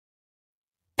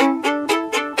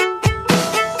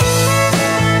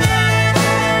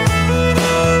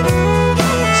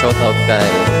Shoutout kay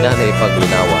Danny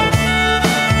Paglinawan.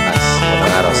 As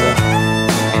magandang araw sir.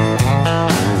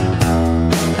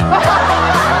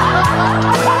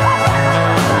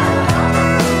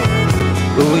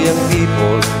 To young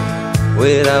people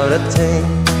without a thing,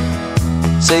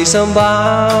 say some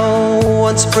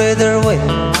bow and spread their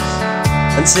wings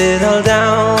and settle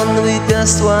down with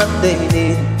just what they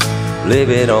need.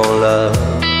 Live it on love.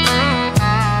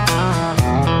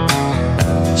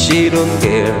 She don't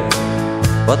care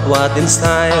but what in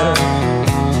style.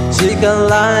 She can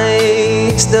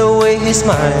likes the way he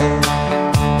smiles.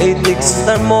 Ethics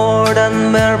are more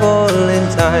than marble in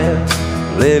tile.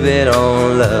 Live it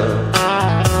on love.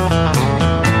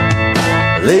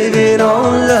 Live it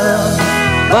on love.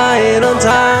 Buy it on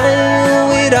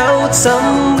time. Without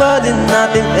somebody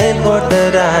nothing ain't worth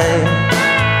the dime.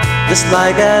 Just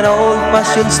like an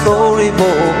old-fashioned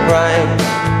storybook rhyme.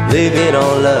 Live it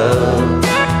on love.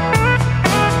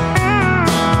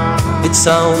 It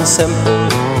sounds simple,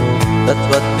 that's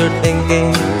what you're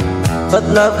thinking, but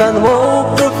love can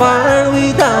walk through fire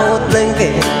without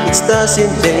blinking. It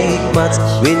doesn't take much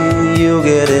when you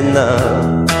get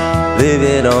enough. Live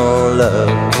it on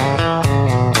love.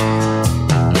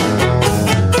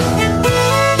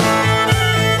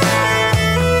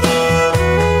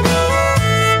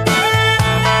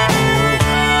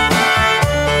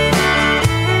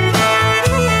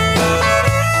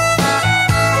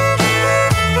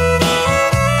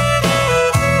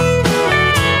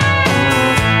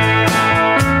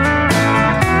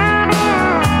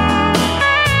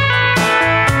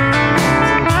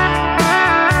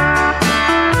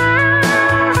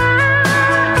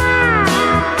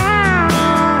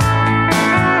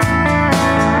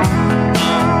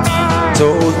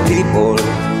 Old people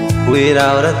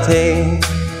without a thing,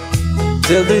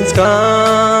 children's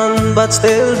gone but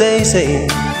still they sing,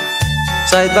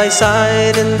 side by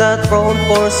side in that front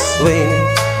porch swing.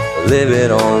 Live it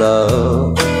on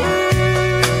love.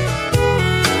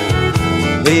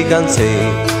 We can't say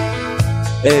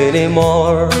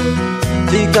anymore,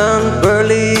 we can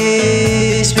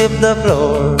barely sweep the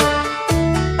floor.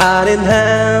 Hand in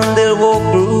hand they'll walk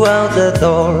throughout the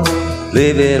door.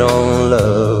 Live it on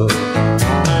love.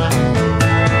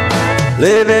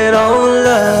 Live it on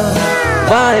love,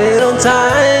 buy it on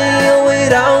time.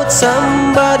 Without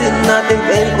somebody, nothing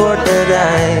ain't worth a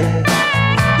dime.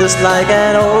 Just like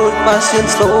an old-fashioned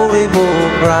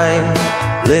storybook rhyme.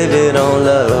 Live it on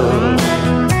love.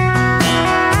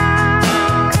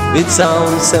 It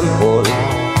sounds simple,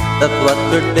 that's what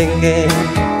you're thinking,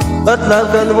 but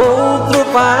love can walk through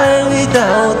fire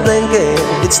without blinking.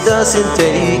 It doesn't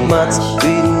take much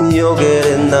when you get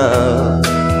enough.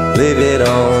 Live it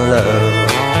on love.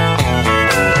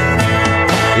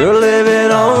 You're living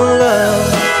on love,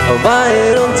 buy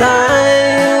it on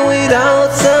time.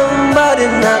 Without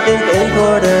somebody, nothing ain't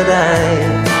worth a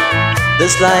dime.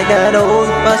 Just like an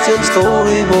old-fashioned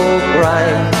storybook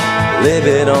rhyme. Live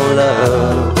it on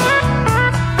love.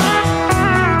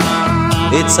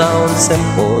 It sounds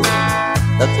simple,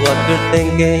 that's what you're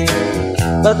thinking,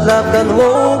 but love can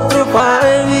walk through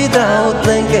fire without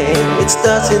blinking. It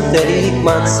doesn't take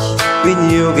much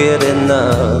when you get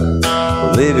enough.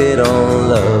 Live it on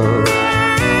love.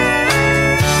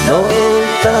 No,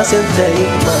 it doesn't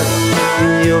take much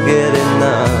when you get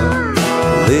enough.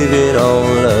 Live it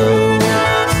on love.